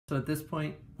So at this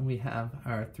point, we have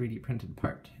our 3D printed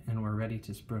part and we're ready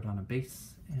to sprue it on a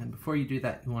base. And before you do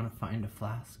that, you want to find a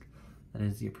flask that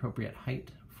is the appropriate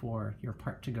height for your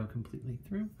part to go completely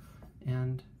through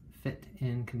and fit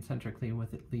in concentrically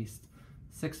with at least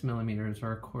 6 millimeters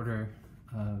or 1/4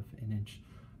 of an inch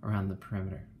around the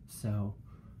perimeter. So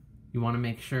you want to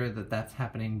make sure that that's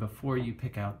happening before you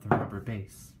pick out the rubber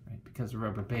base, right? Because the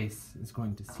rubber base is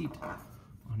going to seat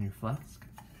on your flask.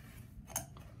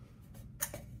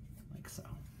 Like so,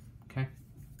 okay?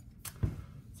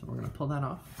 So we're going to pull that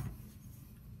off.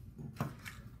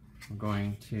 We're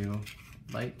going to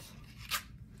light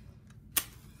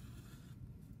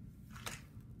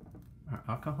our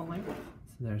alcohol lamp.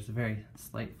 So there's a very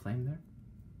slight flame there.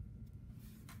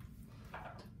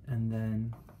 And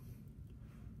then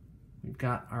we've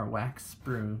got our wax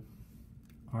sprue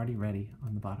already ready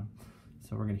on the bottom.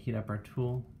 So we're going to heat up our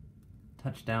tool,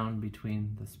 touch down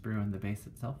between the sprue and the base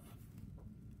itself,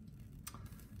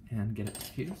 and get it to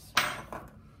fuse.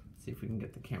 See if we can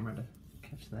get the camera to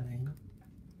catch that angle.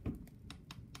 A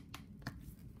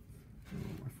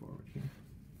little more forward here.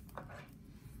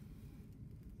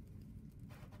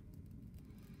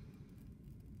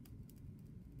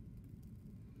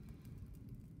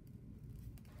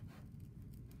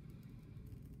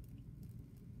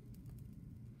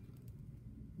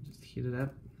 Just heat it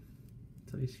up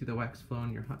until you see the wax flow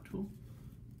in your hot tool,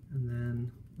 and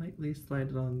then lightly slide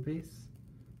it on the base,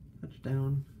 touch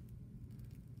down,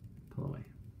 pull away.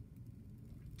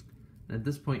 And at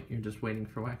this point, you're just waiting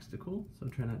for wax to cool, so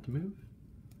try not to move.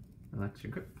 Relax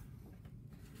your grip.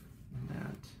 And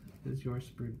that is your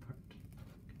sprued part.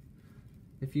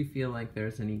 If you feel like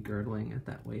there's any girdling at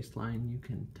that waistline, you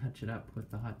can touch it up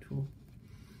with the hot tool.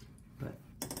 But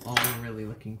all we're really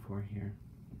looking for here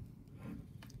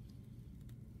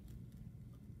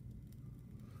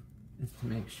is to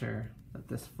make sure that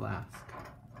this flask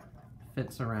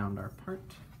fits around our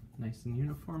part nice and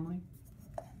uniformly.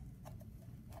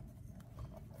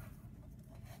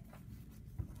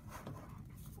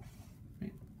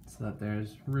 Right, so that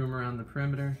there's room around the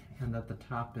perimeter and that the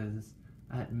top is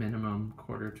at minimum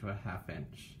 1/4 to 1/2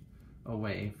 inch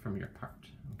away from your part.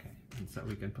 Okay, and so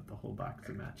we can put the whole box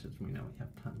of matches. We know we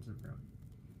have tons of room.